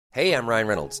Hey, I'm Ryan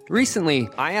Reynolds. Recently,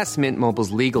 I asked Mint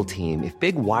Mobile's legal team if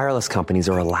big wireless companies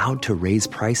are allowed to raise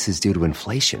prices due to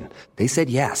inflation. They said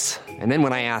yes. And then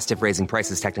when I asked if raising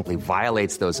prices technically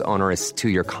violates those onerous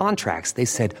two-year contracts, they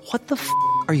said, "What the f***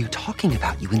 are you talking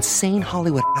about, you insane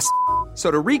Hollywood ass?" So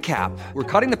to recap, we're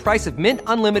cutting the price of Mint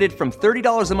Unlimited from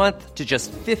 $30 a month to just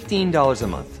 $15 a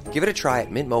month. Give it a try at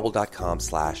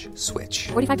mintmobile.com/switch.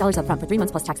 $45 up front for 3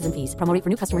 months plus taxes and fees. Promo rate for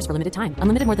new customers for limited time.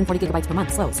 Unlimited more than 40 gigabytes per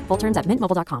month. Slows full terms at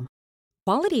mintmobile.com.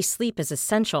 Quality sleep is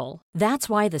essential. That's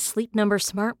why the Sleep Number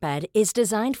Smart Bed is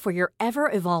designed for your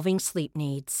ever-evolving sleep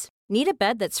needs. Need a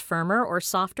bed that's firmer or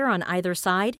softer on either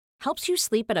side? Helps you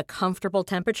sleep at a comfortable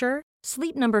temperature?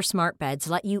 Sleep Number Smart Beds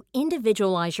let you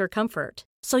individualize your comfort,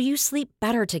 so you sleep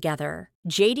better together.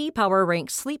 JD Power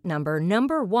ranks Sleep Number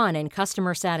number 1 in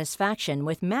customer satisfaction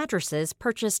with mattresses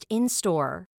purchased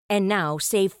in-store. And now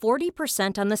save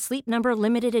 40% on the Sleep Number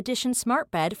Limited Edition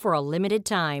Smart Bed for a limited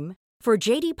time. For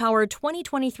JD Power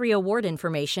 2023 award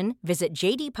information, visit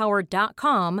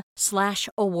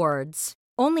jdpower.com/awards.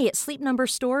 Only at Sleep Number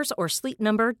stores or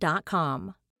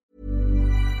sleepnumber.com.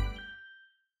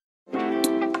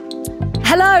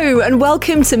 Hello and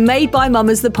welcome to Made by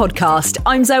Mamas, the podcast.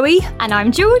 I'm Zoe. And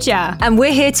I'm Georgia. And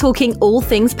we're here talking all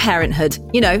things parenthood.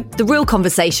 You know, the real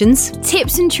conversations.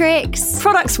 Tips and tricks.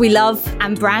 Products we love.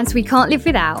 And brands we can't live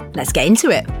without. Let's get into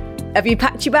it. Have you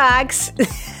packed your bags?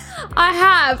 I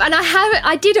have, and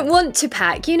I didn't want to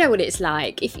pack. You know what it's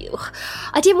like. I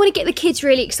didn't want to get the kids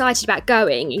really excited about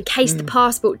going in case the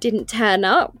passport didn't turn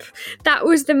up. That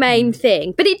was the main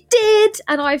thing. But it did,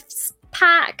 and I've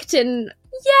packed and...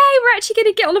 Yay, we're actually going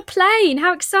to get on a plane.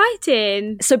 How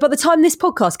exciting. So by the time this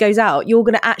podcast goes out, you're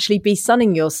going to actually be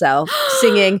sunning yourself,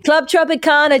 singing Club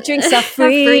Tropicana, drinks are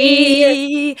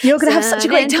free. You're going to have such a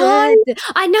great time.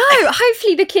 I know.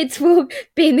 Hopefully the kids will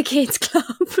be in the kids club.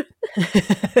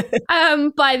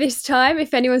 By this time,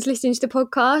 if anyone's listening to the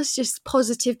podcast, just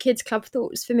positive kids club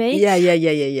thoughts for me. Yeah. Yeah,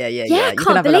 I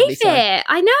can't believe it.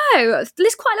 I know.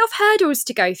 There's quite a lot of hurdles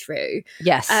to go through.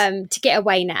 Yes. To get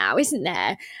away now, isn't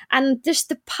there? And just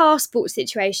the passport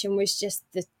situation was just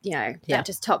that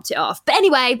just topped it off. But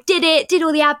anyway, did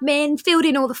all the admin, filled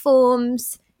in all the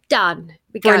forms, done.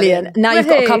 Brilliant. Now you've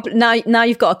got a couple. Now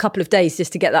you've got a couple of days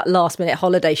just to get that last minute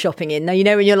holiday shopping in. Now you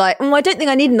know when you're like, I don't think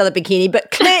I need another bikini,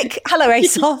 but click, hello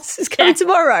ASOS, it's coming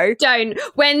tomorrow. Don't.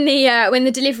 When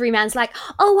the delivery man's like,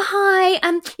 oh hi,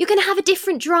 you're going to have a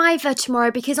different driver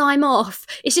tomorrow because I'm off.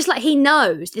 It's just like he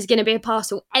knows there's going to be a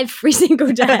parcel every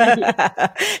single day,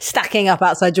 stacking up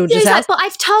outside George's house. Like, but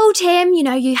I've told him,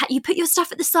 you put your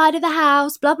stuff at the side of the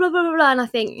house, blah blah blah blah blah. And I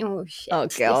think, oh shit, oh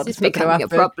god, this is becoming a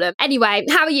problem. Anyway,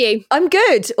 how are you? I'm good.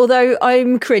 Although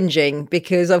I'm cringing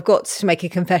because I've got to make a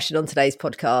confession on today's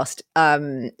podcast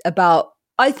about,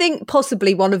 I think,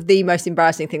 possibly one of the most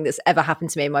embarrassing things that's ever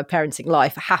happened to me in my parenting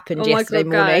life happened yesterday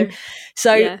morning.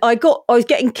 So I was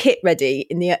getting Kit ready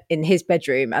in his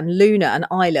bedroom, and Luna and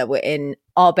Isla were in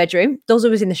our bedroom. Dozza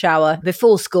was in the shower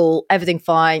before school, everything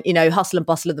fine, hustle and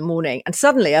bustle of the morning. And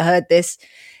suddenly I heard this.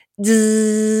 I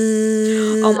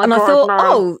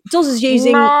thought, Dozza's he's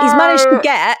managed to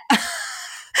get...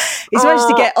 He's managed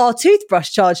to get our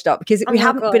toothbrush charged up because we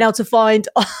haven't been able to find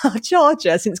our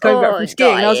charger since going back from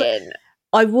skiing. And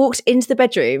I walked into the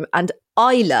bedroom and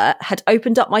Isla had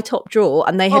opened up my top drawer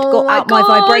and they had got out my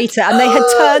vibrator and they had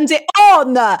turned it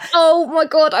on. Oh my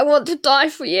God, I want to die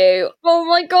for you. Oh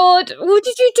my God, what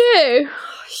did you do?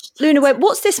 Luna went,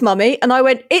 what's this, mummy? And I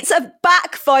went, it's a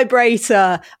back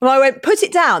vibrator. And I went, put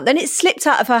it down. Then it slipped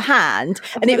out of her hand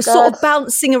and it was sort of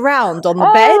bouncing around on the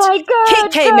bed. My God,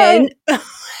 Kit came in.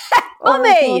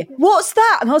 Mummy, what's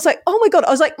that? And I was like, oh my God.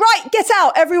 I was like, right, get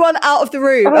out, everyone out of the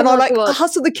room. And I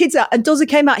hustled the kids out. And Dozza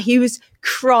came out. He was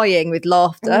crying with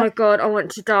laughter. Oh my God, I want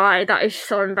to die. That is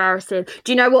so embarrassing.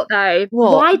 Do you know what though?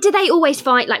 What? Why do they always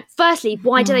fight? Like, firstly,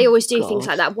 why do they always do things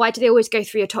like that? Why do they always go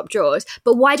through your top drawers?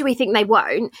 But why do we think they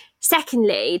won't?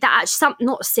 Secondly, that actually something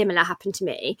not similar happened to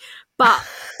me. But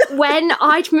when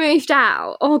I'd moved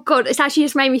out, oh God, it's actually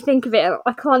just made me think of it.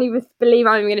 I can't even believe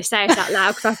I'm going to say it out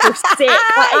loud because I feel sick.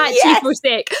 I actually feel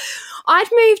sick. I'd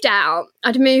moved out.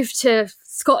 I'd moved to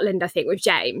Scotland, I think, with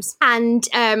James. And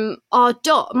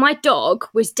my dog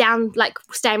was down, like,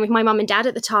 staying with my mum and dad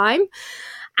at the time.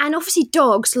 And obviously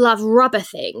dogs love rubber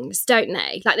things, don't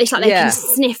they? Like, it's like they can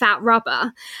sniff out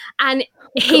rubber. And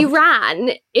he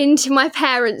ran into my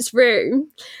parents' room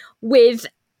with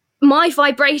my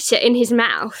vibrator in his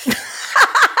mouth.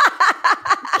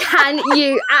 Can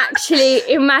you actually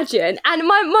imagine? And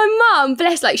my mum,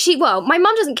 bless, like my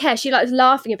mum doesn't care. She likes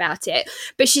laughing about it,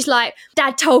 but she's like,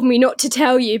 Dad told me not to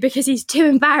tell you because he's too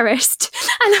embarrassed.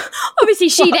 And obviously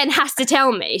she then has to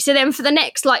tell me. So then for the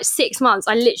next like 6 months,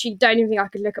 I literally don't even think I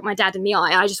could look at my dad in the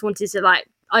eye. I just wanted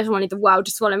the world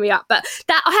to swallow me up. But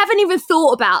that I haven't even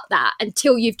thought about that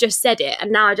until you've just said it.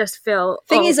 And now I just feel...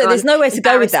 Thing is, there's nowhere to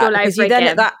go with that, because you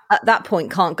then at that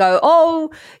point can't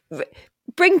go,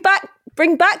 bring back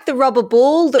the rubber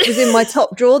ball that was in my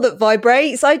top drawer that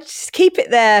vibrates. I just keep it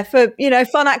there for,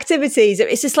 fun activities.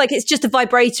 It's just like, it's just a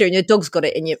vibrator and your dog's got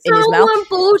it in his mouth. Someone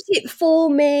bought it for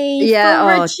me.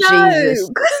 Yeah, for a joke. Jesus.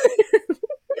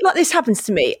 Like, this happens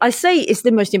to me. I say it's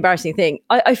the most embarrassing thing.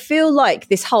 I feel like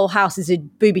this whole house is a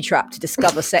booby trap to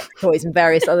discover sex toys and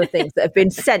various other things that have been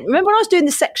sent. Remember when I was doing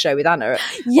the sex show with Anna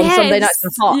on Sunday nights in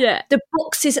the park? Yeah. The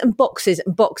boxes and boxes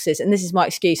and boxes, and this is my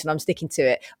excuse and I'm sticking to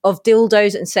it, of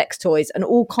dildos and sex toys and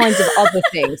all kinds of other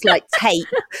things like tape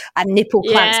and nipple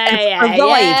clamps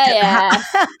arrived.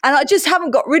 And I just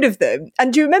haven't got rid of them.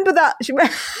 And do you remember that? This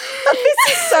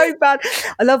is so bad.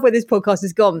 I love where this podcast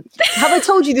has gone. Have I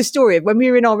told you the story of when we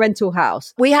were in our rental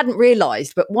house? We hadn't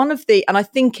realised, but and I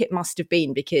think it must have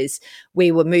been because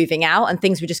we were moving out and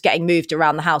things were just getting moved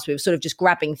around the house. We were sort of just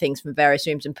grabbing things from various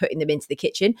rooms and putting them into the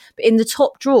kitchen. But in the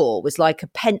top drawer was like a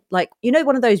pen, like,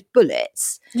 one of those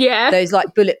bullets. Yeah. Those like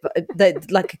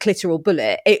like a clitoral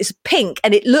bullet. It was pink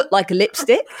and it looked like a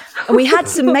lipstick. And we had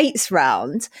some mates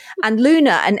round, and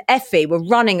Luna and Effie were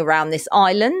running around this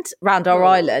island, around our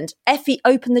island. Effie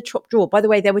opened the top drawer. By the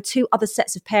way, there were 2 other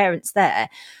sets of parents there.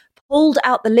 Pulled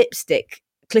out the lipstick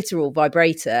clitoral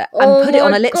vibrator and put it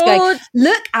on her lips, going,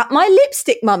 "Look at my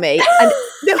lipstick, mummy." And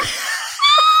doesn't grab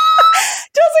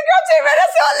it, man,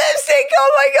 that's not lipstick. Oh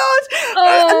my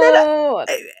god! And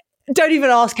then, don't even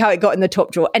ask how it got in the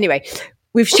top drawer. Anyway,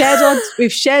 we've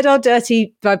shared our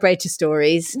dirty vibrator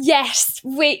stories. Yes,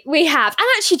 we have. And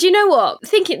actually, do you know what?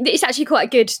 Thinking it's actually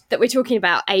quite good that we're talking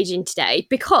about aging today,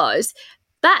 because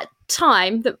that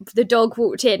time that the dog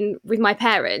walked in with my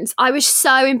parents, I was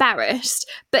so embarrassed.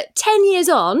 But 10 years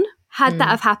on, had that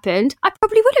have happened, I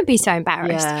probably wouldn't be so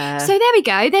embarrassed. Yeah. So there we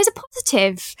go. There's a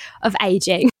positive of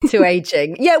aging. To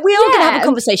aging. Yeah, we are going to have a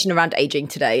conversation around aging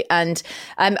today. And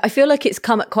I feel like it's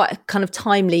come at quite a kind of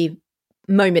timely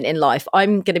moment in life.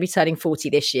 I'm going to be turning 40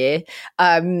 this year.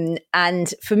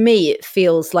 And for me, it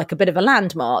feels like a bit of a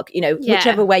landmark,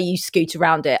 whichever way you scoot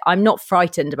around it. I'm not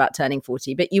frightened about turning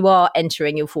 40, but you are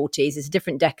entering your 40s. It's a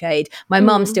different decade. My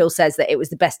mum still says that it was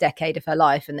the best decade of her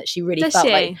life and that she really felt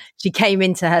like she came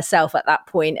into herself at that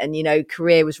point, and,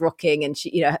 career was rocking, and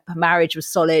she, her marriage was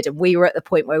solid, and we were at the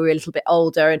point where we were a little bit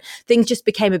older and things just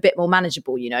became a bit more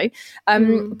manageable,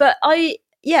 But I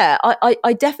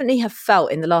definitely have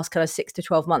felt in the last kind of 6 to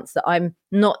 12 months that I'm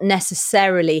not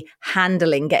necessarily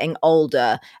handling getting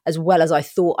older as well as I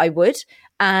thought I would.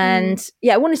 And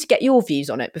I wanted to get your views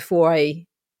on it before I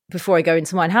go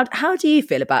into mine. How do you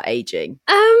feel about aging?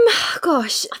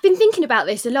 Gosh, I've been thinking about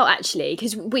this a lot, actually,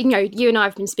 because we you and I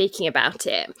have been speaking about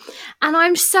it, and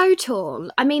I'm so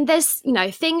torn. I mean, there's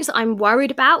things I'm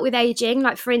worried about with aging,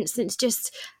 like, for instance,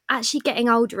 just actually getting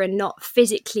older and not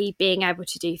physically being able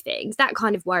to do things. That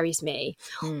kind of worries me.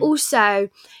 Also,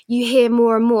 you hear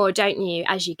more and more, don't you,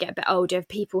 as you get a bit older, of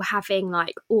people having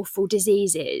like awful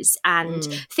diseases and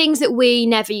things that we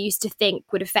never used to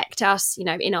think would affect us,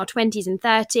 in our 20s and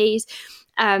 30s.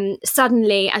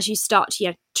 Suddenly, as you start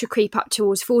to creep up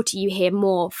towards 40, you hear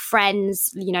more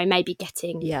friends, maybe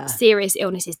getting serious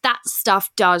illnesses. That stuff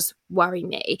does worry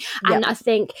me. And I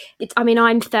think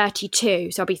I'm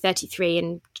 32, so I'll be 33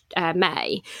 in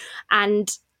May.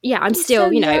 And I'm still,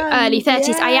 early 30s.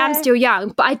 Yeah. I am still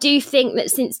young, but I do think that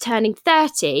since turning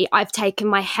 30, I've taken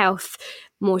my health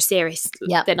more serious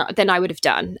than I would have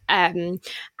done. And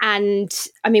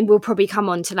I mean, we'll probably come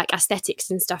on to like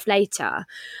aesthetics and stuff later.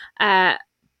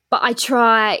 But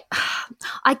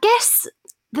I guess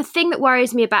the thing that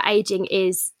worries me about aging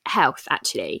is health,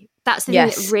 actually. That's the thing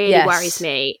that really worries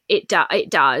me. It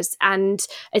does. And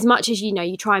as much as,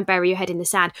 you try and bury your head in the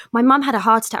sand. My mum had a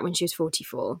heart attack when she was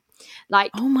 44. Like,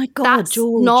 oh my God, that's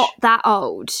George. Not that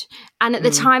old. And at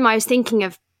the time I was thinking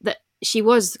of that she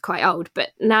was quite old,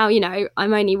 but now,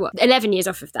 I'm only 11 years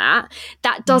off of that.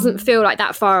 That doesn't feel like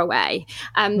that far away.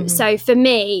 So for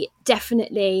me,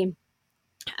 definitely...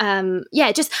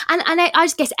 I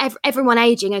just guess everyone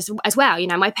aging as well,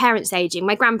 my parents aging,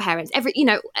 my grandparents,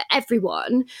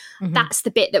 everyone. That's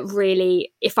the bit that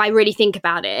really, if I really think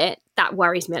about it, that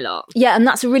worries me a lot. Yeah, and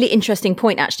that's a really interesting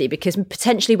point, actually, because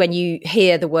potentially when you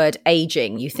hear the word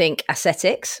aging, you think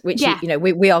aesthetics, which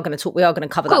we are going to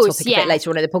cover that topic a bit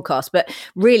later on in the podcast, but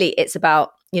really it's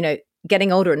about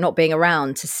getting older and not being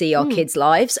around to see our kids'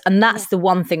 lives. And that's the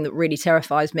one thing that really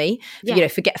terrifies me. You know,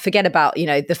 forget about, you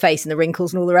know, the face and the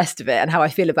wrinkles and all the rest of it and how I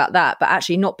feel about that. But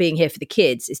actually not being here for the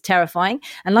kids is terrifying.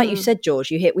 And like you said,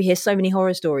 George, we hear so many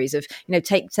horror stories of, you know,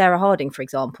 take Sarah Harding, for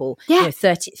example, you know,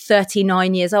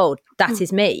 39 years old. That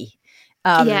is me.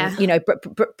 You know,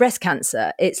 breast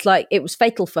cancer, it's like it was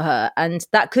fatal for her, and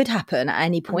that could happen at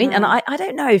any point. And I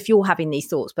don't know if you're having these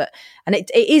thoughts, but and it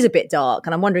is a bit dark,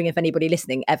 and I'm wondering if anybody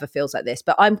listening ever feels like this.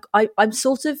 But I'm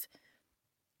sort of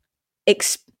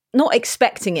not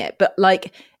expecting it, but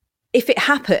like if it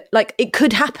happened, like it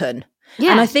could happen.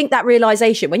 Yeah. And I think that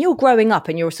realization, when you're growing up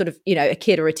and you're sort of, you know, a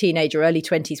kid or a teenager, early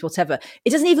 20s, whatever, it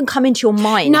doesn't even come into your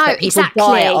mind that people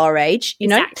die at our age. You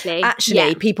know,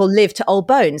 actually, people live to old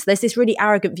bones. There's this really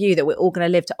arrogant view that we're all going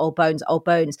to live to old bones.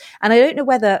 And I don't know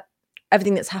whether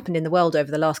everything that's happened in the world over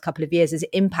the last couple of years has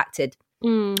impacted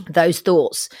those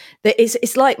thoughts. That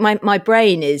it's like my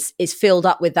brain is filled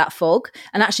up with that fog,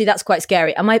 and actually that's quite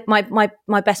scary. And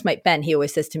my best mate Ben, he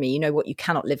always says to me, you know what, you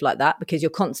cannot live like that because you're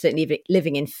constantly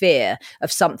living in fear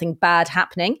of something bad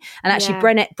happening. And actually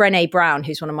Brené Brown,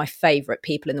 who's one of my favorite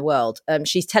people in the world,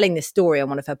 she's telling this story on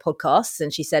one of her podcasts,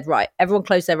 and she said, right, everyone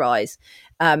close their eyes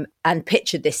and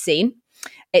picture this scene.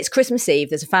 It's Christmas Eve.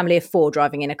 There's a family of 4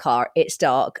 driving in a car. It's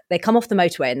dark. They come off the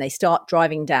motorway and they start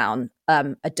driving down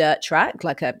a dirt track,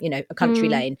 like a country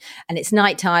lane. And it's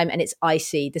nighttime and it's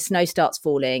icy. The snow starts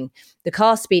falling. The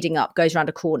car's speeding up, goes around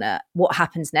a corner. What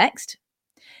happens next?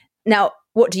 Now,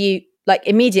 what do you like?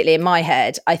 Immediately in my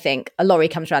head, I think a lorry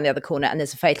comes around the other corner and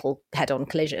there's a fatal head-on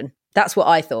collision. That's what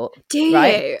I thought. Do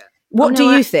you? What do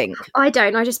you think? I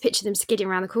don't. I just picture them skidding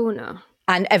around the corner.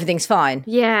 And everything's fine.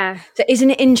 Yeah. So isn't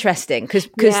it interesting? Because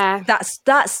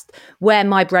that's where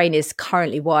my brain is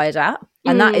currently wired at.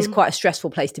 And that is quite a stressful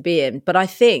place to be in. But I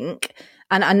think,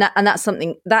 and that's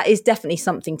something, that is definitely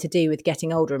something to do with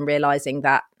getting older and realising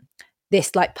that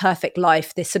this like perfect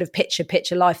life, this sort of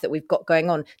picture life that we've got going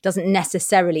on doesn't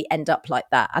necessarily end up like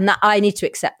that. And that I need to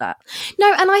accept that.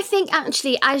 No, and I think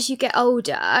actually as you get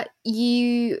older,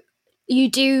 you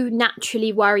do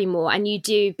naturally worry more and you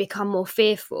do become more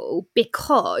fearful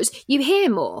because you hear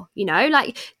more, you know,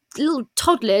 like little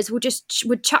toddlers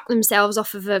would chuck themselves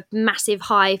off of a massive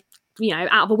high, you know,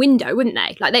 out of a window, wouldn't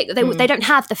they? Like they don't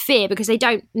have the fear because they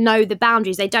don't know the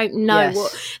boundaries. They don't know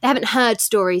they haven't heard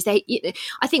stories. I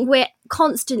think we're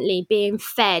constantly being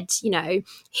fed, you know,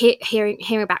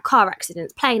 hearing about car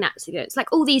accidents, plane accidents,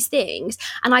 like all these things.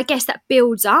 And I guess that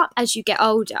builds up as you get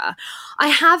older. I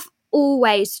have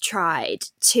always tried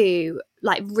to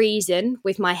like reason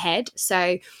with my head,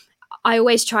 so I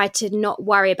always try to not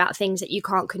worry about things that you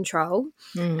can't control,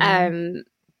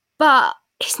 but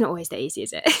it's not always that easy,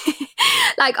 is it?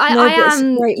 Like I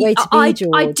am. Great way to be,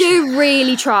 George. I do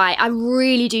really try. I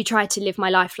really do try to live my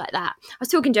life like that. I was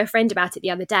talking to a friend about it the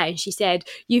other day, and she said,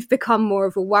 "You've become more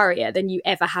of a worrier than you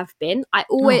ever have been." I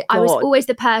was always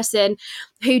the person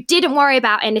who didn't worry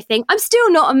about anything. I'm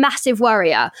still not a massive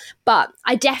worrier, but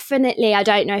I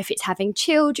don't know if it's having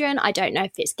children. I don't know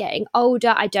if it's getting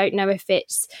older. I don't know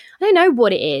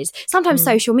what it is. Sometimes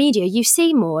social media, you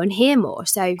see more and hear more.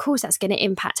 So of course that's going to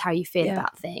impact how you feel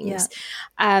about things.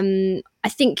 Yeah. I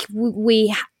think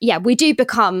we do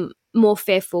become more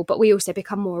fearful, but we also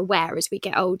become more aware as we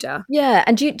get older. Yeah.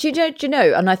 And do you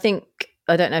know, and I think,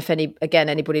 I don't know if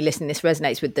anybody listening to this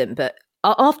resonates with them, but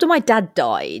after my dad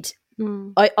died,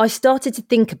 I started to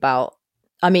think about,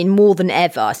 I mean, more than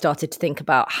ever, I started to think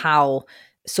about how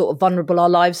sort of vulnerable our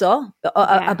lives are,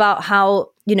 about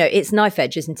how, you know, it's knife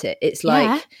edge, isn't it? It's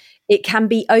like, it can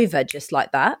be over just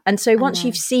like that. And so once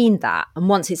you've seen that and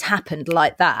once it's happened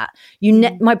like that,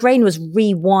 my brain was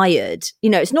rewired. You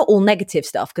know, it's not all negative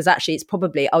stuff because actually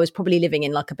I was probably living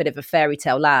in like a bit of a fairy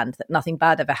tale land that nothing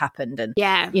bad ever happened. And,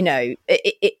 you know,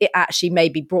 it actually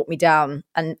maybe brought me down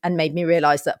and made me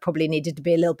realise that I probably needed to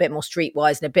be a little bit more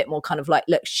streetwise and a bit more kind of like,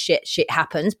 look, shit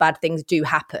happens. Bad things do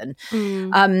happen.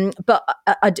 But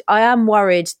I am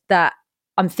worried that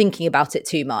I'm thinking about it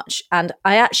too much. And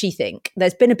I actually think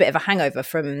there's been a bit of a hangover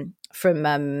from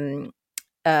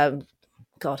God,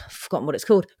 I've forgotten what it's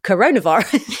called. Coronavirus.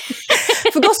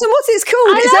 Forgotten what it's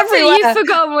called. It's everywhere. You've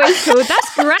forgotten what it's called.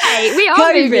 That's great. We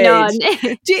are moving on.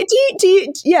 do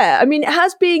you, yeah, I mean,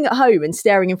 has being at home and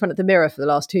staring in front of the mirror for the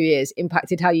last 2 years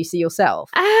impacted how you see yourself?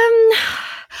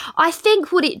 I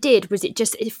think what it did was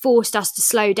it forced us to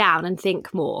slow down and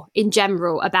think more in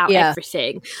general about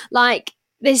everything. Like,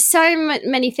 there's so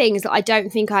many things that I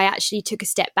don't think I actually took a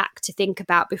step back to think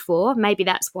about before. Maybe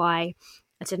that's why,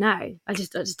 I don't know. I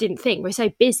just didn't think. We're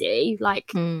so busy,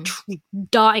 like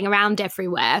darting around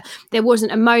everywhere. There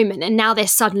wasn't a moment, and now there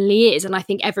suddenly is. And I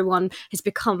think everyone has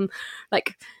become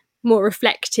like more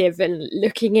reflective and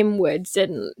looking inwards,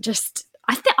 and just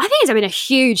I think it's been a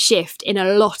huge shift in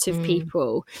a lot of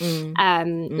people.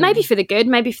 Maybe for the good,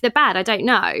 maybe for the bad, I don't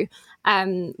know.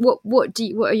 What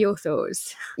are your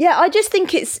thoughts? Yeah, I just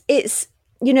think it's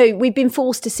you know, we've been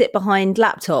forced to sit behind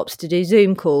laptops to do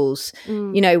Zoom calls.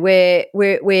 You know,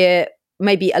 we're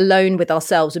maybe alone with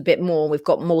ourselves a bit more. We've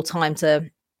got more time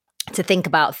to think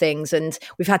about things, and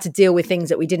we've had to deal with things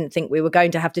that we didn't think we were going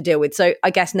to have to deal with. So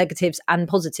I guess negatives and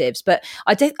positives, but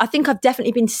I think I've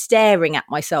definitely been staring at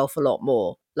myself a lot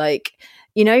more. Like,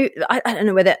 you know, I don't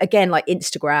know whether, again, like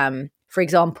Instagram, for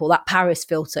example, that Paris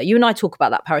filter, you and I talk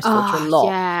about that Paris filter a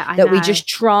lot, that we just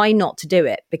try not to do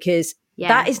it because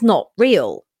that is not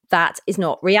real. That is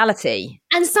not reality.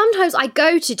 And sometimes I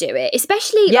go to do it,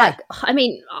 especially like, I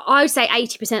mean, I would say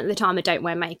 80% of the time I don't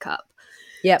wear makeup.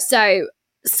 Yeah. So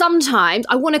sometimes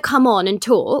I want to come on and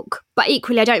talk, but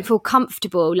equally I don't feel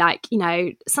comfortable. Like, you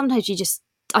know, sometimes you just,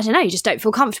 I don't know, you just don't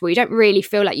feel comfortable. You don't really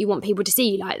feel like you want people to see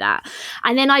you like that.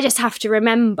 And then I just have to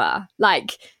remember,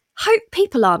 like,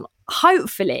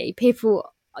 hopefully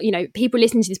people, you know, people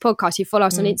listening to this podcast who follow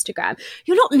us on Instagram,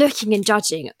 you're not looking and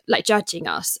judging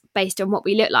us based on what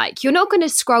we look like. You're not going to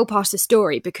scroll past a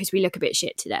story because we look a bit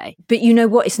shit today. But you know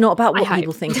what? It's not about what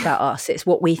people think about us. It's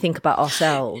what we think about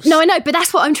ourselves. No, I know, but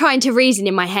that's what I'm trying to reason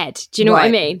in my head. Do you know what I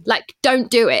mean? Like,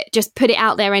 don't do it. Just put it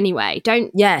out there anyway.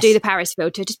 Don't do the Paris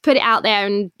filter. Just put it out there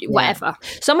and whatever.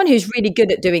 Someone who's really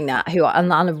good at doing that,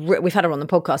 we've had her on the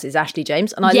podcast, is Ashley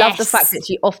James. And I love the fact that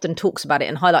she often talks about it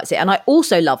and highlights it. And I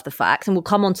also love the fact, and we'll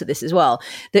come on to this as well,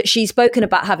 that she's spoken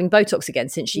about having Botox again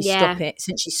since she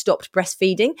stopped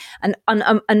breastfeeding,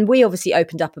 and we obviously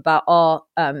opened up about our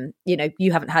you know,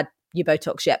 you haven't had your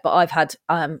Botox yet, but I've had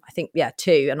I think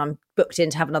 2, and I'm booked in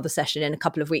to have another session in a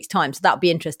couple of weeks' time, so that'll be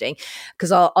interesting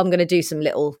because I'm going to do some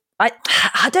little.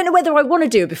 I don't know whether I want to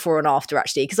do a before and after,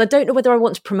 actually, because I don't know whether I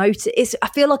want to promote it. I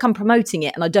feel like I'm promoting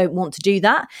it and I don't want to do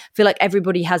that. I feel like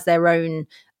everybody has their own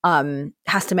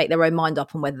has to make their own mind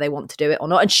up on whether they want to do it or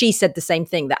not. And she said the same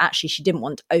thing, that actually she didn't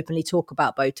want to openly talk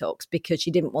about Botox because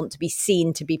she didn't want to be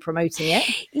seen to be promoting it.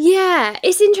 Yeah,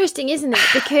 it's interesting, isn't it?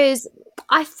 Because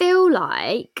I feel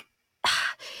like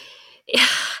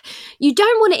you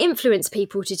don't want to influence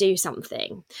people to do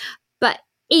something, but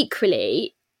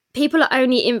equally people are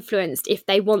only influenced if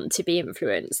they want to be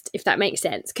influenced, if that makes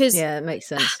sense. Because it makes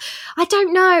sense. I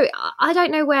don't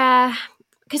know where,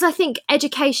 because I think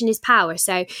education is power.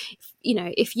 So, you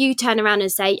know, if you turn around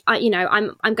and say, you know,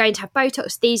 I'm going to have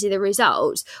Botox, these are the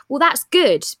results. Well, that's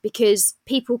good because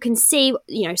people can see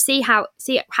how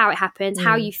it happens,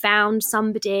 how you found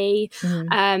somebody,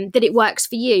 that it works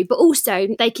for you. But also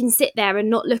they can sit there and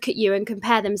not look at you and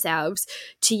compare themselves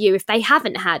to you if they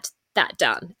haven't had that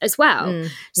done as well.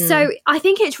 So I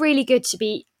think it's really good to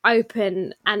be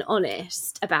open and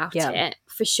honest about it,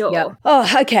 for sure.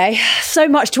 Oh, okay. So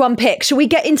much to unpick. Shall we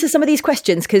get into some of these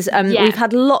questions? Because we've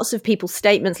had lots of people's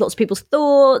statements, lots of people's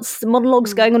thoughts,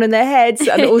 monologues going on in their heads,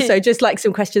 and also just like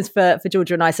some questions for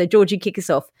Georgia and I. So Georgie, kick us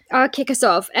off. I'll kick us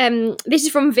off. This is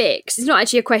from Vix. It's not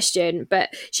actually a question, but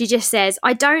she just says,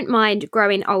 I don't mind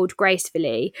growing old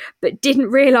gracefully, but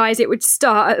didn't realise it would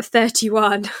start at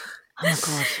 31. Oh my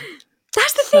God.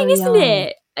 That's the thing, isn't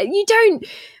it? You don't,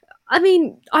 I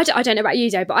mean, I don't know about you,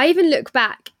 though, but I even look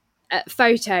back at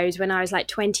photos when I was like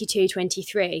 22,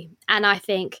 23, and I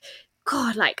think,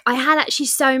 God, like I had actually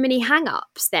so many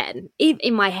hang-ups then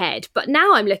in my head. But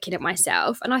now I'm looking at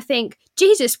myself and I think,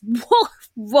 Jesus, what?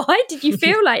 Why did you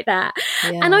feel like that?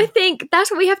 And I think that's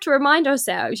what we have to remind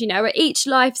ourselves, you know, at each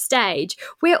life stage,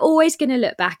 we're always going to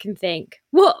look back and think,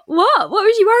 what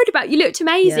was you worried about? You looked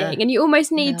amazing. And you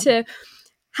almost need to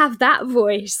have that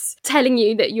voice telling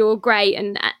you that you're great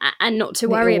and not to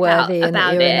worry about it.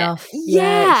 Enough.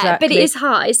 Yeah, exactly. But it is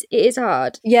hard. It is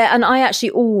hard. Yeah, and I actually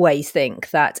always think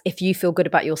that if you feel good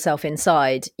about yourself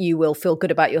inside, you will feel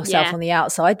good about yourself on the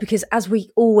outside, because as we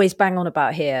always bang on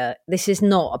about here, this is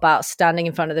not about standing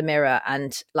in front of the mirror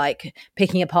and like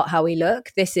picking apart how we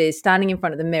look. This is standing in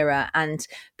front of the mirror and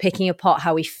picking apart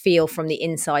how we feel from the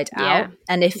inside out.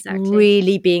 And if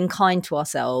really being kind to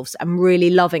ourselves and really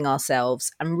loving ourselves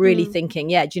and really thinking,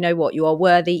 do you know what? You are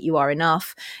worthy. You are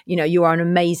enough. You know, you are an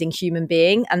amazing human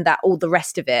being, and that all the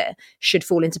rest of it should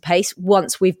fall into place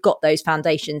once we've got those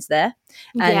foundations there.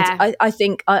 And I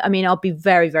think, I mean, I'll be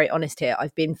very, very honest here. I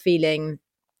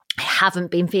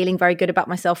haven't been feeling very good about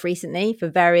myself recently for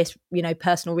various, you know,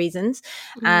 personal reasons.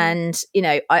 And, you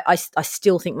know, I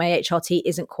still think my HRT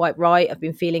isn't quite right. I've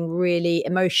been feeling really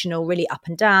emotional, really up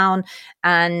and down.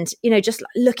 And, you know, just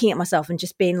looking at myself and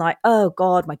just being like, oh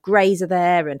God, my greys are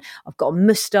there and I've got a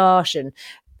moustache and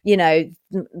you know,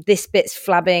 this bit's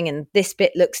flabbing and this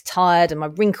bit looks tired and my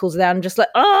wrinkles are there. I'm just like,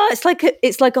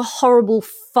 it's like a horrible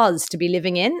fuzz to be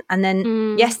living in. And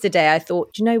then yesterday I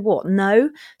thought, do you know what? No,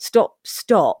 stop,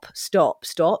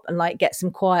 and like get some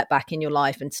quiet back in your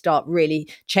life and start really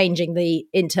changing the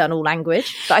internal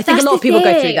language. But I think a lot of people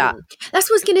go through that. That's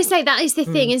what I was going to say. That is the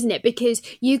thing, isn't it? Because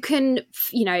you can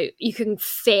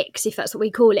fix, if that's what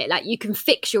we call it, like you can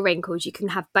fix your wrinkles, you can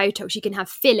have Botox, you can have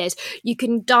fillers, you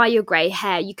can dye your grey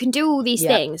hair, you can do all these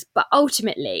things. But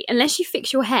ultimately, unless you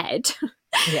fix your head,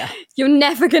 you're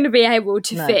never going to be able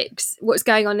to fix what's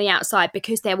going on the outside,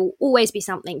 because there will always be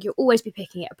something. You'll always be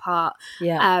picking it apart.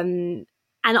 And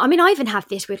I mean, I even have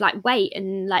this with like weight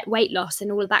and like weight loss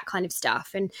and all of that kind of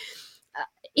stuff. And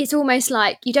it's almost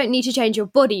like you don't need to change your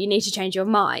body, you need to change your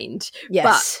mind.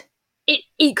 Yes. But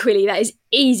equally, that is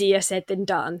easier said than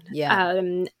done.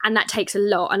 And that takes a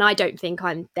lot. And I don't think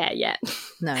I'm there yet.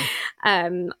 No.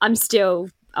 I'm still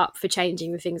up for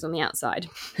changing the things on the outside.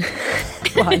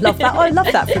 Well, I love that. I love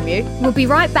that from you. We'll be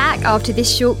right back after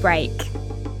this short break.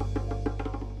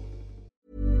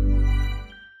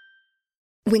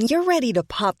 When you're ready to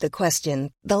pop the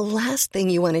question, the last thing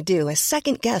you want to do is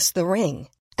second-guess the ring.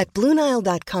 At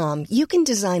BlueNile.com, you can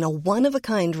design a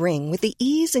one-of-a-kind ring with the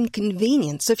ease and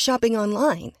convenience of shopping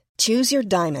online. Choose your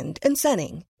diamond and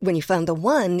setting. When you find the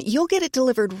one, you'll get it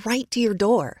delivered right to your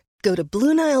door. Go to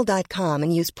BlueNile.com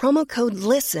and use promo code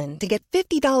LISTEN to get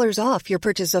 $50 off your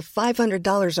purchase of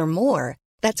 $500 or more.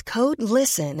 That's code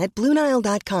LISTEN at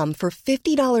BlueNile.com for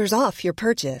 $50 off your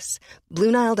purchase.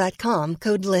 BlueNile.com,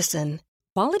 code LISTEN.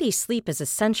 Quality sleep is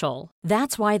essential.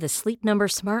 That's why the Sleep Number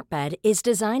Smart Bed is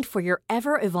designed for your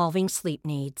ever-evolving sleep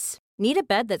needs. Need a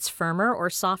bed that's firmer or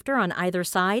softer on either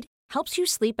side? Helps you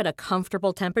sleep at a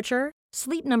comfortable temperature?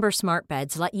 Sleep Number Smart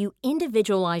Beds let you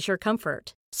individualize your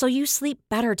comfort, so you sleep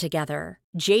better together.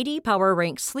 J.D. Power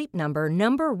ranks Sleep Number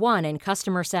number 1 in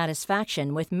customer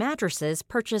satisfaction with mattresses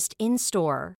purchased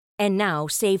in-store. And now,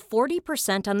 save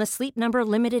 40% on the Sleep Number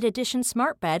Limited Edition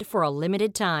Smart Bed for a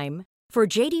limited time. For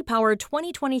J.D. Power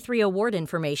 2023 award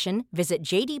information, visit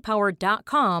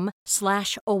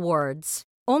jdpower.com/awards.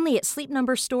 Only at Sleep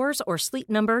Number stores or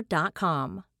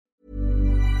sleepnumber.com.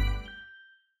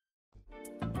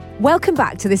 Welcome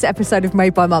back to this episode of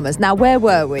Made by Mamas. Now, where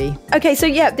were we? Okay, so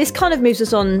this kind of moves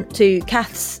us on to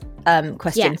Kath's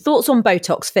question. Thoughts on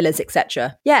Botox, fillers,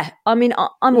 etc. I mean,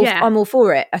 I'm all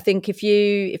for it. I think if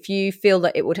you feel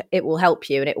that it will help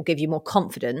you and it will give you more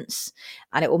confidence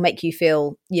and it will make you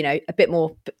feel, a bit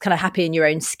more kind of happy in your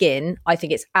own skin, I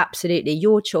think it's absolutely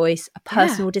your choice, a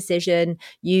personal decision.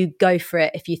 You go for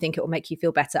it if you think it will make you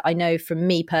feel better. I know from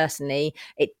me personally,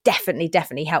 it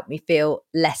definitely helped me feel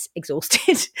less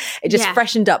exhausted. It just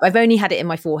freshened up. I've only had it in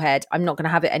my forehead. I'm not going to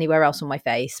have it anywhere else on my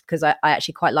face because I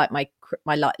actually quite like my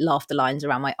laughter lines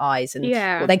around my eyes, and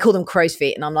they call them crow's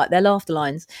feet, and I'm like, they're laughter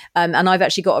lines. And I've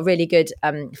actually got a really good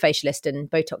facialist and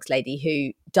Botox lady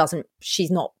who she's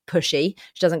not pushy.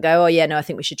 She doesn't go, oh yeah, no, I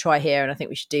think we should try here and I think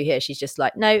we should do here. She's just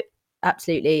like, no,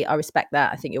 absolutely, I respect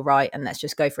that, I think you're right, and let's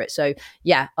just go for it. So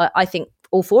I think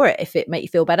all for it if it make you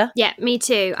feel better. Yeah, me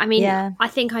too. I mean, I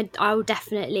think I will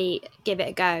definitely give it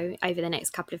a go over the next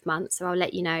couple of months, so I'll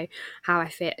let you know how I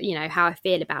feel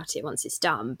about it once it's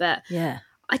done. But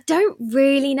I don't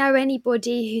really know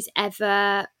anybody who's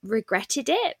ever regretted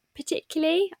it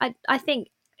particularly. I think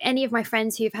any of my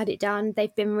friends who've had it done,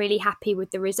 they've been really happy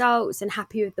with the results and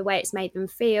happy with the way it's made them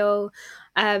feel.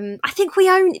 I think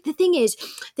the thing is,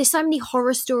 there's so many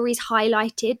horror stories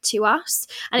highlighted to us,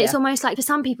 and it's almost like for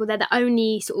some people they're the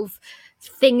only sort of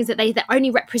things the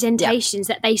only representations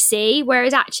that they see,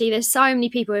 whereas actually there's so many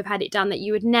people who've had it done that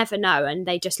you would never know, and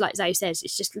they just, like Zoe says,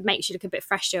 it just makes you look a bit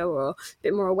fresher or a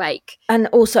bit more awake. And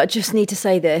also, I just need to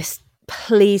say this,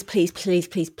 please,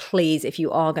 if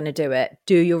you are going to do it,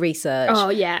 do your research. Oh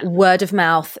yeah, word of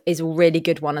mouth is a really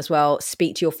good one as well.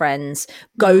 Speak to your friends,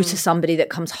 go to somebody that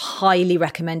comes highly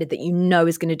recommended that you know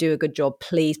is going to do a good job,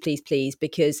 please,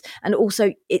 because, and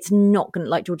also it's not going to,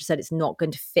 like Georgia said, it's not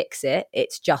going to fix it,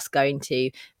 it's just going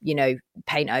to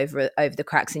paint over the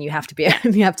cracks, and you have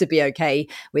to be okay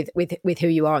with who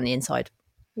you are on the inside.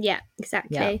 Yeah,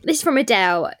 exactly. This is from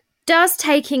Adele. Does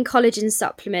taking collagen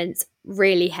supplements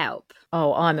really help?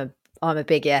 Oh, I'm a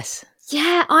big yes.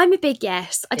 Yeah, I'm a big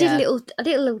yes. I did a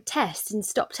little test and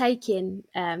stopped taking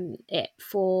it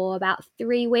for about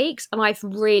 3 weeks, and I've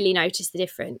really noticed the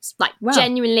difference. Like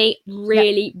genuinely,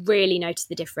 really noticed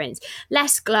the difference.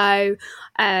 Less glow.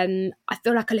 I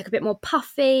feel like I look a bit more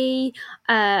puffy,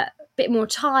 a bit more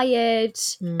tired.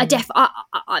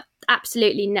 I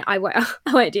absolutely I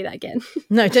won't do that again.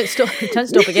 No, don't stop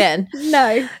again.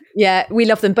 No. Yeah, we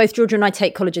love them. Both Georgia and I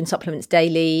take collagen supplements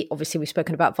daily. Obviously, we've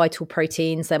spoken about Vital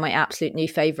Proteins. They're my absolute new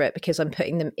favourite because I'm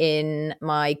putting them in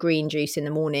my green juice in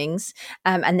the mornings.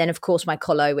 And then, of course, my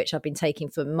Colo, which I've been taking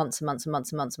for months and months and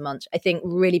months and months and months. I think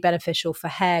really beneficial for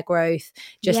hair growth,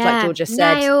 just like Georgia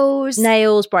said.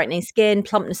 Nails, brightening skin,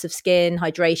 plumpness of skin,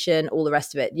 hydration, all the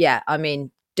rest of it. Yeah, I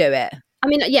mean, do it. I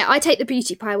mean, yeah, I take the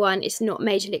Beauty Pie one. It's not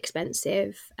majorly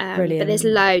expensive, but there's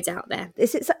loads out there.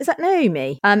 Is that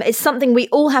Naomi? It's something we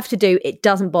all have to do. It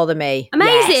doesn't bother me.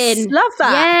 Amazing. Yes. Love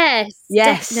that.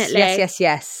 Yes, definitely.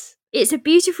 Yes. It's a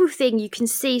beautiful thing. You can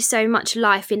see so much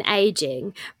life in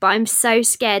aging, but I'm so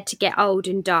scared to get old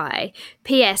and die.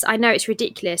 P.S. I know it's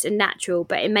ridiculous and natural,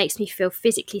 but it makes me feel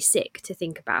physically sick to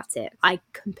think about it. I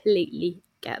completely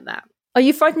get that. Are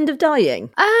you frightened of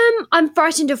dying? I'm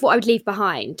frightened of what I would leave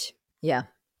behind. Yeah.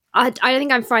 I don't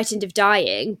think I'm frightened of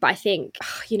dying, but I think,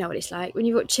 you know what it's like when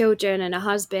you've got children and a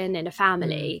husband and a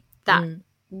family that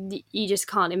you just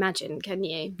can't imagine, can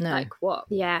you? No. Like what?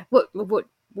 Yeah. What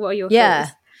are your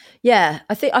thoughts? Yeah,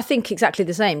 I think exactly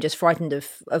the same. Just frightened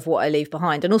of what I leave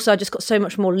behind, and also I just got so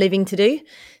much more living to do.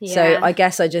 Yeah. So I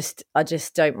guess I just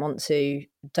don't want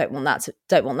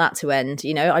that to end.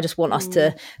 You know, I just want us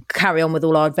to carry on with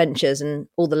all our adventures and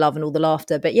all the love and all the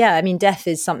laughter. But yeah, I mean, death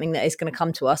is something that is going to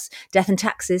come to us. Death and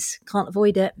taxes, can't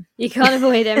avoid it. You can't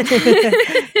avoid them.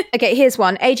 Okay, here's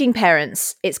one. Aging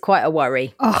parents, it's quite a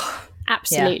worry. Oh.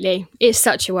 Absolutely. Yeah. It's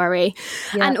such a worry.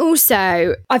 Yeah. And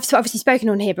also, I've obviously spoken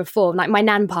on here before, like my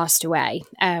nan passed away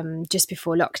just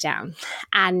before lockdown.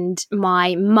 And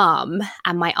my mum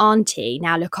and my auntie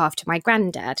now look after my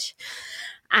granddad.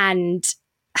 And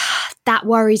that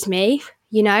worries me,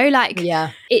 you know, like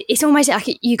it's almost like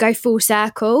you go full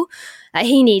circle. Like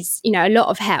he needs, you know, a lot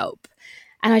of help.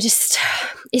 And I just,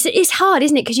 it's hard,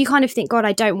 isn't it? Because you kind of think, God,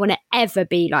 I don't want to ever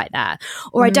be like that.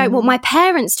 Or I don't want my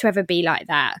parents to ever be like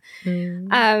that.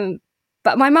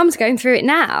 But my mum's going through it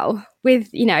now with,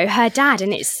 you know, her dad.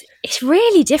 And it's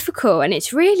really difficult and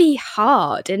it's really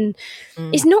hard. And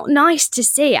it's not nice to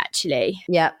see, actually.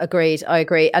 Yeah, agreed. I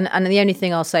agree. And the only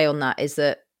thing I'll say on that is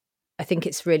that I think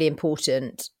it's really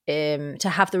important to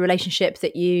have the relationship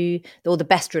or the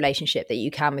best relationship that you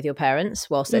can with your parents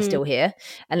whilst they're still here,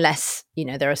 unless, you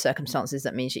know, there are circumstances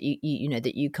that means that you know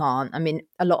that you can't. I mean,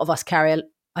 a lot of us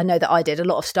I know that I did a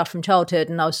lot of stuff from childhood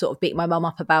and I was sort of beating my mum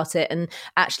up about it. And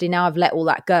actually now I've let all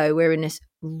that go. We're in this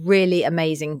really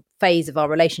amazing phase of our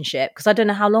relationship because I don't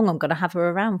know how long I'm going to have her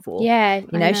around for. Yeah.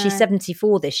 You know, she's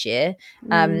 74 this year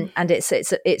and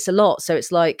it's a lot. So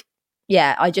it's like,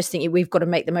 yeah, I just think we've got to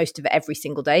make the most of it every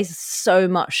single day. So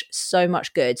much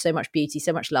good, so much beauty,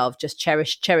 so much love. Just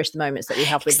cherish the moments that we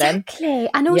have with them. Exactly.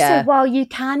 And also while you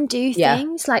can do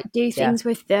things, like do things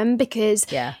with them, because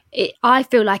I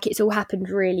feel like it's all happened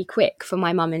really quick for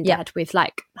my mum and dad with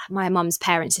like my mum's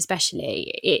parents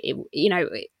especially. You know,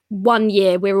 1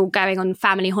 year we're all going on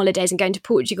family holidays and going to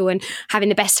Portugal and having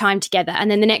the best time together. And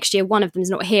then the next year one of them's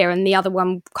not here and the other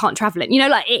one can't travel. You know,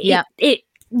 like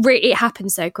it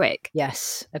happens so quick.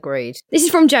 Yes, agreed. This is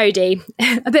from Jodie,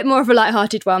 a bit more of a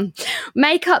lighthearted one.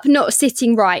 Makeup not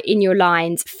sitting right in your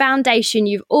lines. Foundation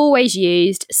you've always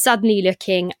used, suddenly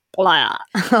looking blah.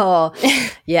 Oh,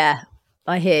 yeah.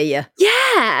 I hear you. Yeah.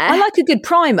 I like a good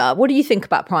primer. What do you think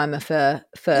about primer for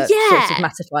sort of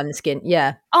mattifying the skin?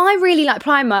 Yeah. I really like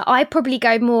primer. I probably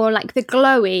go more like the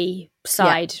glowy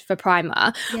side for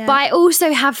primer. Yeah. But I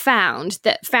also have found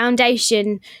that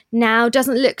foundation now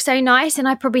doesn't look so nice and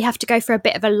I probably have to go for a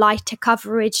bit of a lighter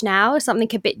coverage now, something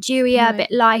a bit dewier, a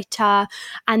bit lighter,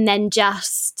 and then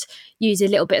just use a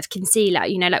little bit of concealer,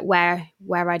 you know, like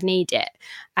where I'd need it.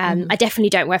 I definitely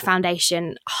don't wear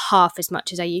foundation half as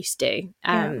much as I used to.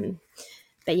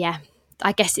 But yeah,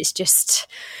 I guess it's just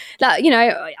like, you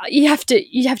know, you have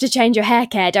to change your hair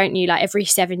care, don't you? Like every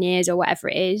 7 years or whatever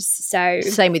it is. So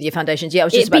same with your foundations. Yeah, I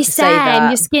was just about to say that.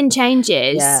 Your skin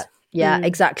changes. Yeah,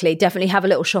 exactly. Definitely have a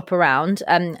little shop around.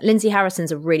 Lindsay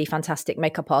Harrison's a really fantastic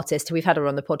makeup artist. We've had her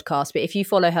on the podcast, but if you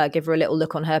follow her, give her a little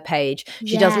look on her page.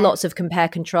 She does lots of compare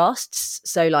contrasts.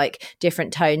 So like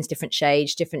different tones, different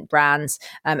shades, different brands.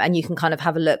 And you can kind of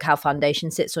have a look how foundation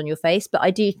sits on your face. But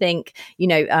I do think, you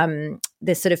know,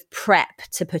 the sort of prep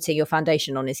to putting your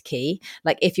foundation on is key.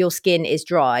 Like if your skin is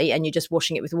dry and you're just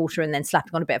washing it with water and then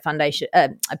slapping on a bit of foundation,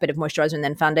 a bit of moisturizer and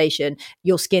then foundation,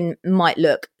 your skin might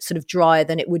look sort of drier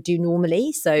than it would do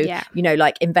normally. So, you know,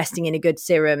 like investing in a good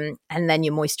serum and then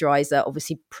your moisturizer,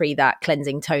 obviously pre that,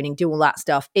 cleansing, toning, do all that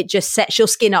stuff. It just sets your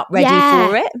skin up ready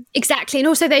for it. Exactly. And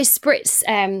also those spritz,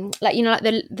 like, you know, like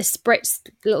the spritz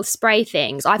little spray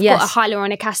things. I've got a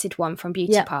hyaluronic acid one from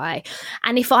Beauty Pie.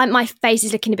 And if my face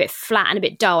is looking a bit flat and a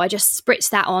bit dull, I just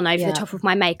spritz that on over the top of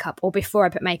my makeup or before I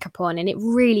put makeup on, and it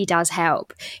really does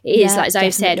help. It is, like Zoe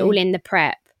said, all in the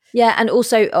prep. Yeah, and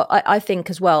also I think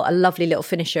as well, a lovely little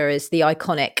finisher is the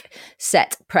Iconic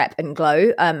Set Prep and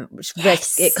Glow. Which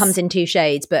it comes in 2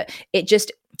 shades, but it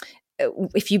just,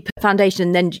 if you put foundation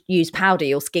and then use powder,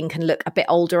 your skin can look a bit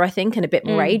older, I think, and a bit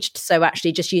more aged. So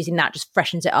actually just using that just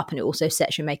freshens it up, and it also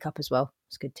sets your makeup as well.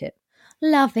 It's a good tip.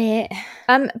 Love it.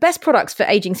 Best products for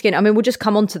aging skin. I mean, we'll just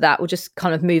come on to that. We'll just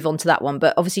kind of move on to that one.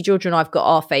 But obviously, Georgia and I've got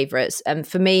our favourites.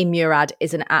 For me, Murad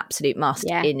is an absolute must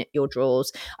in your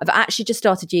drawers. I've actually just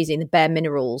started using the Bare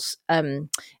Minerals,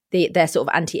 their sort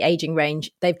of anti-aging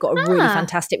range. They've got a really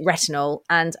fantastic retinol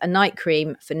and a night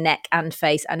cream for neck and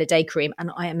face, and a day cream. And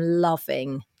I am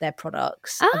loving their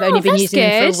products. I've only been using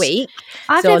them for a week.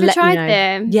 I've never tried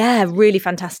them. Yeah, really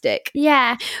fantastic.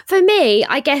 Yeah. For me,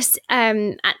 I guess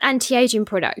anti-aging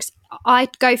products, I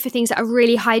go for things that are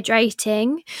really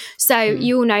hydrating. So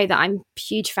you all know that I'm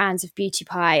huge fans of Beauty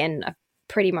Pie, and I've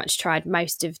pretty much tried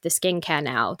most of the skincare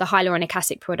now. The hyaluronic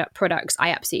acid products I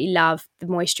absolutely love. The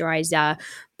moisturizer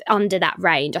under that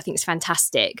range I think is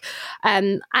fantastic.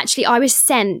 Actually, I was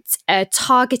sent a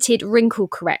targeted wrinkle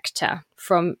corrector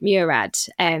from Murad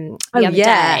the other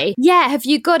day. Yeah, have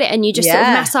you got it? And you just sort of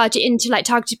massage it into like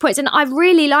targeted points, and I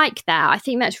really like that. I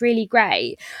think that's really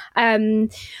great.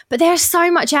 But there's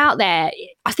so much out there.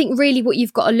 I think really what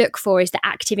you've got to look for is the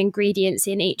active ingredients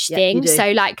in each thing.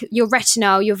 So like your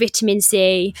retinol, your vitamin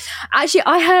C. Actually,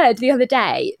 I heard the other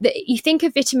day that you think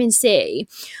of vitamin C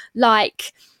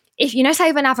like, if you know, say,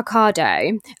 of an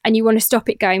avocado and you want to stop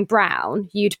it going brown,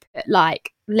 you'd put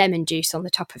like lemon juice on the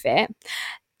top of it.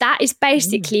 That is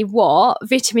basically what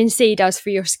vitamin C does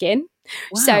for your skin.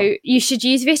 Wow. So you should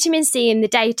use vitamin C in the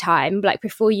daytime, like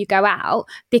before you go out,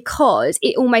 because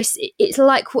it's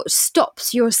like what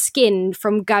stops your skin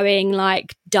from going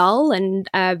like dull and,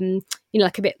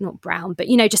 like a bit, not brown, but,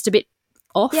 just a bit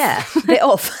off. Yeah, a bit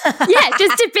off. Yeah,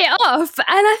 just a bit off. And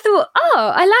I thought,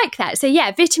 I like that. So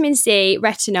yeah, vitamin C,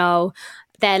 retinol,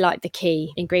 they're like the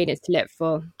key ingredients to look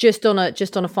for. Just on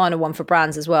a final one for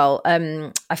brands as well.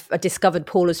 I discovered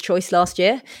Paula's Choice last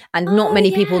year, and not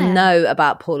many people know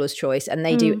about Paula's Choice, and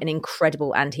they do an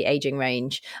incredible anti-aging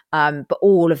range. But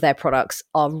all of their products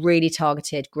are really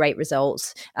targeted, great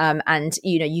results. And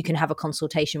you can have a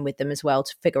consultation with them as well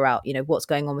to figure out what's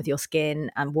going on with your skin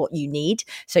and what you need.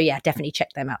 So yeah, definitely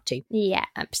check them out too. Yeah,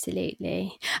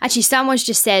 absolutely. Actually, someone's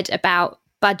just said about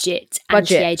budget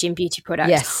anti-aging beauty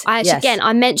products. Yes.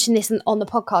 I mentioned this on the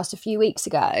podcast a few weeks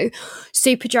ago.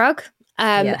 Superdrug.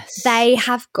 They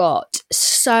have got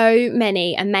so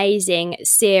many amazing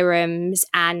serums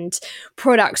and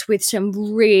products with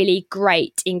some really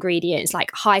great ingredients,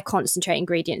 like high concentrate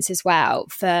ingredients as well,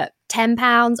 for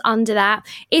 £10 under that.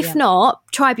 If not,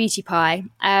 try Beauty Pie.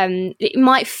 It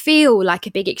might feel like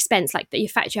a big expense, like the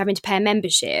fact you're having to pay a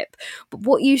membership, but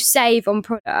what you save on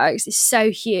products is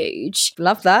so huge.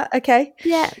 Love that. Okay.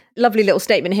 Yeah. Lovely little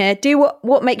statement here. Do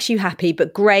what makes you happy,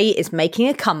 but grey is making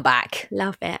a comeback.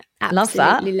 Love it.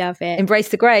 Absolutely love it. Embrace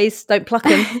the greys. Don't pluck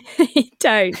them.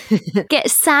 Don't.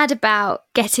 Get sad about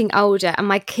getting older and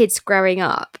my kids growing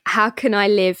up. How can I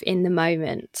live in the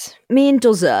moment? Me and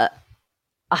Doza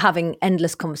are having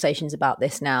endless conversations about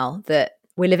this now, that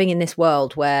we're living in this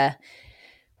world where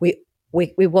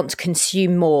we want to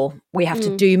consume more, we have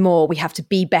to do more, we have to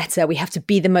be better, we have to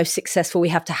be the most successful, we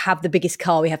have to have the biggest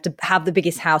car, we have to have the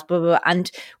biggest house, blah, blah, blah. And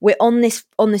we're on this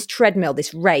treadmill,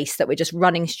 this race that we're just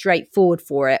running straight forward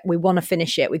for it. We want to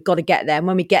finish it, we've got to get there, and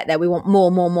when we get there we want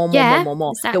more.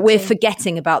 Exactly. But we're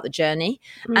forgetting about the journey.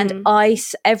 And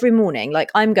every morning, like,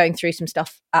 I'm going through some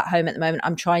stuff at home at the moment.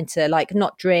 I'm trying to like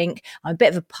not drink. I'm a bit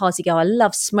of a party girl. I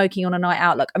love smoking on a night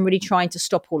out. Like, I'm really trying to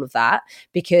stop all of that,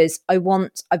 because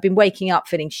I've been waking up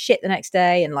feeling shit the next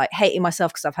day and like hating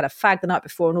myself because I've had a fag the night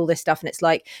before and all this stuff. And it's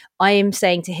like, I am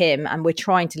saying to him, and we're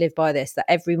trying to live by this, that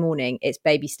every morning it's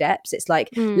baby steps. It's like,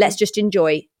 let's just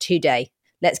enjoy today.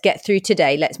 Let's get through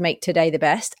today. Let's make today the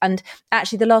best. And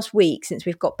actually the last week since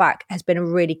we've got back has been a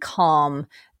really calm,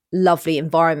 lovely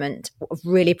environment. I've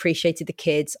really appreciated the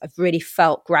kids. I've really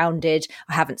felt grounded.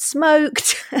 I haven't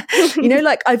smoked.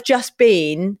 Like, I've just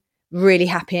been really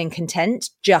happy and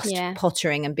content, just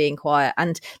pottering and being quiet.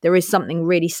 And there is something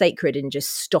really sacred in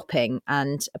just stopping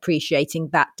and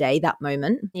appreciating that day, that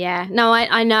moment. Yeah, no,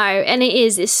 I know. And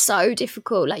it's so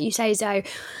difficult. Like you say, Zoe,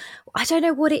 I don't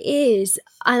know what it is.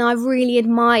 And I really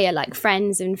admire like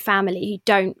friends and family who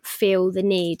don't feel the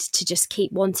need to just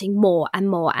keep wanting more and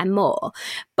more and more.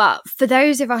 But for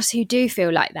those of us who do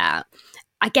feel like that,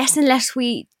 I guess unless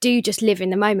we do just live in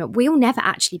the moment, we'll never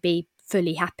actually be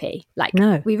fully happy. Like,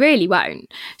 No. we really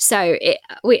won't. So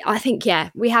I think,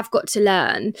 we have got to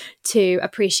learn to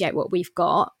appreciate what we've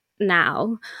got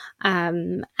now.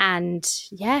 And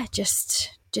just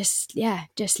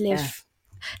live.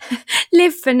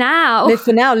 Live for now. Live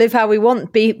for now. Live how we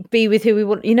want. Be with who we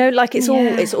want. You know, like it's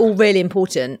all really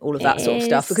important. All of that sort of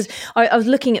stuff. Because I was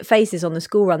looking at faces on the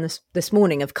school run this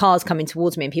morning of cars coming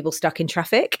towards me and people stuck in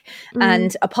traffic.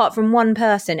 And apart from one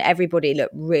person, everybody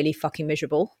looked really fucking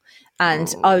miserable.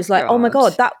 And I was like, oh my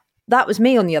God, that was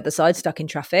me on the other side, stuck in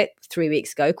traffic 3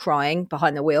 weeks ago, crying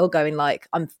behind the wheel, going like,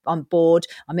 I'm bored,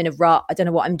 I'm in a rut, I don't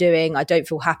know what I'm doing, I don't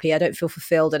feel happy, I don't feel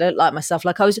fulfilled, I don't like myself.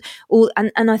 Like I was all,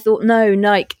 and I thought, no,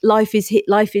 like life is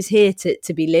here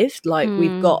to be lived. Like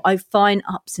I find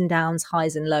ups and downs,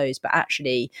 highs and lows, but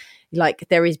actually, like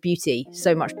there is beauty,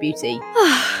 so much beauty.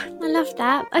 I love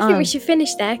that. I think we should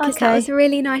finish there because that was a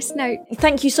really nice note.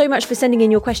 Thank you so much for sending in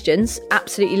your questions.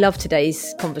 Absolutely love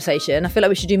today's conversation. I feel like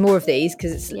we should do more of these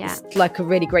because it's like a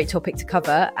really great topic to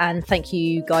cover. And thank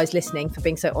you guys listening for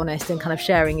being so honest and kind of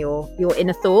sharing your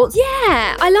inner thoughts.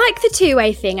 Yeah, I like the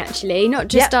two-way thing actually, not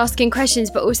just asking questions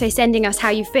but also sending us how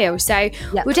you feel. So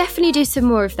we'll definitely do some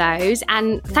more of those.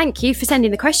 And thank you for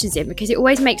sending the questions in because it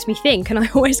always makes me think, and I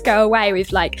always go away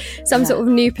with like some sort of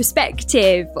new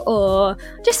perspective or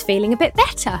just feeling a bit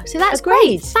better. So that's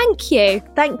great. Thank you.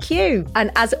 Thank you. And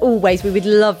as always, we would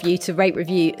love you to rate,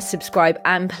 review, subscribe,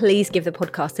 and please give the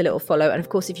podcast a little follow. And of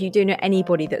course, if you do know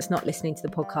anybody that's not listening to the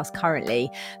podcast currently,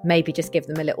 maybe just give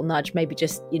them a little nudge, maybe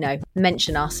just,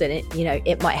 mention us and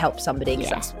it might help somebody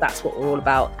because that's what we're all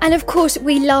about. And of course,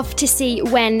 we love to see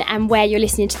when and where you're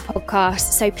listening to the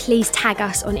podcast. So please tag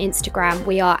us on Instagram.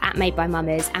 We are at Made by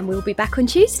Mamas and we'll be back on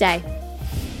Tuesday.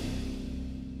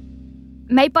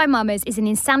 Made by Mamas is an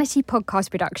Insanity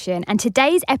podcast production, and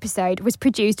today's episode was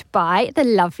produced by the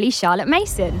lovely Charlotte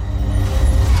Mason.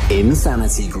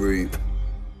 Insanity Group.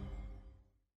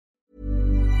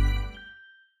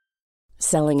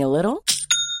 Selling a little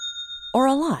or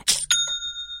a lot?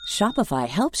 Shopify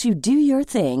helps you do your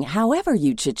thing however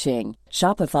you cha-ching.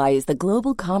 Shopify is the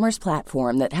global commerce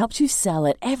platform that helps you sell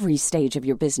at every stage of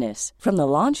your business. From the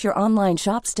launch your online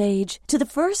shop stage to the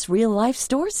first real-life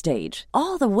store stage,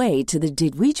 all the way to the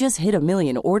did we just hit a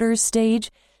million orders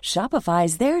stage. Shopify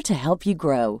is there to help you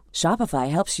grow. Shopify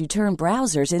helps you turn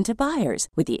browsers into buyers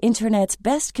with the internet's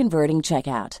best converting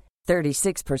checkout.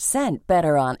 36%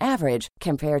 better on average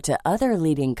compared to other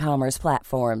leading commerce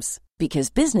platforms. Because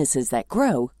businesses that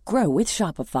grow, grow with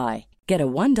Shopify. Get a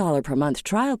 $1 per month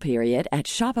trial period at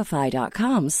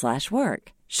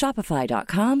shopify.com/work.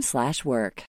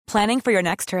 Shopify.com/work. Planning for your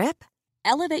next trip?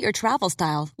 Elevate your travel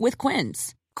style with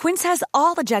Quince. Quince has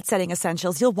all the jet-setting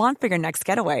essentials you'll want for your next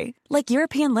getaway, like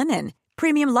European linen,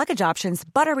 premium luggage options,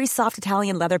 buttery soft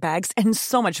Italian leather bags, and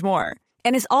so much more.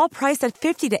 And is all priced at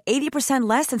 50 to 80%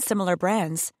 less than similar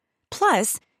brands.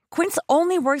 Plus, Quince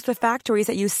only works with factories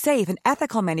that use safe and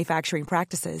ethical manufacturing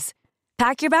practices.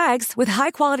 Pack your bags with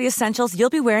high-quality essentials you'll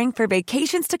be wearing for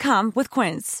vacations to come with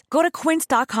Quince. Go to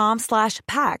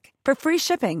quince.com/pack for free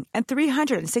shipping and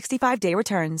 365-day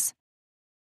returns.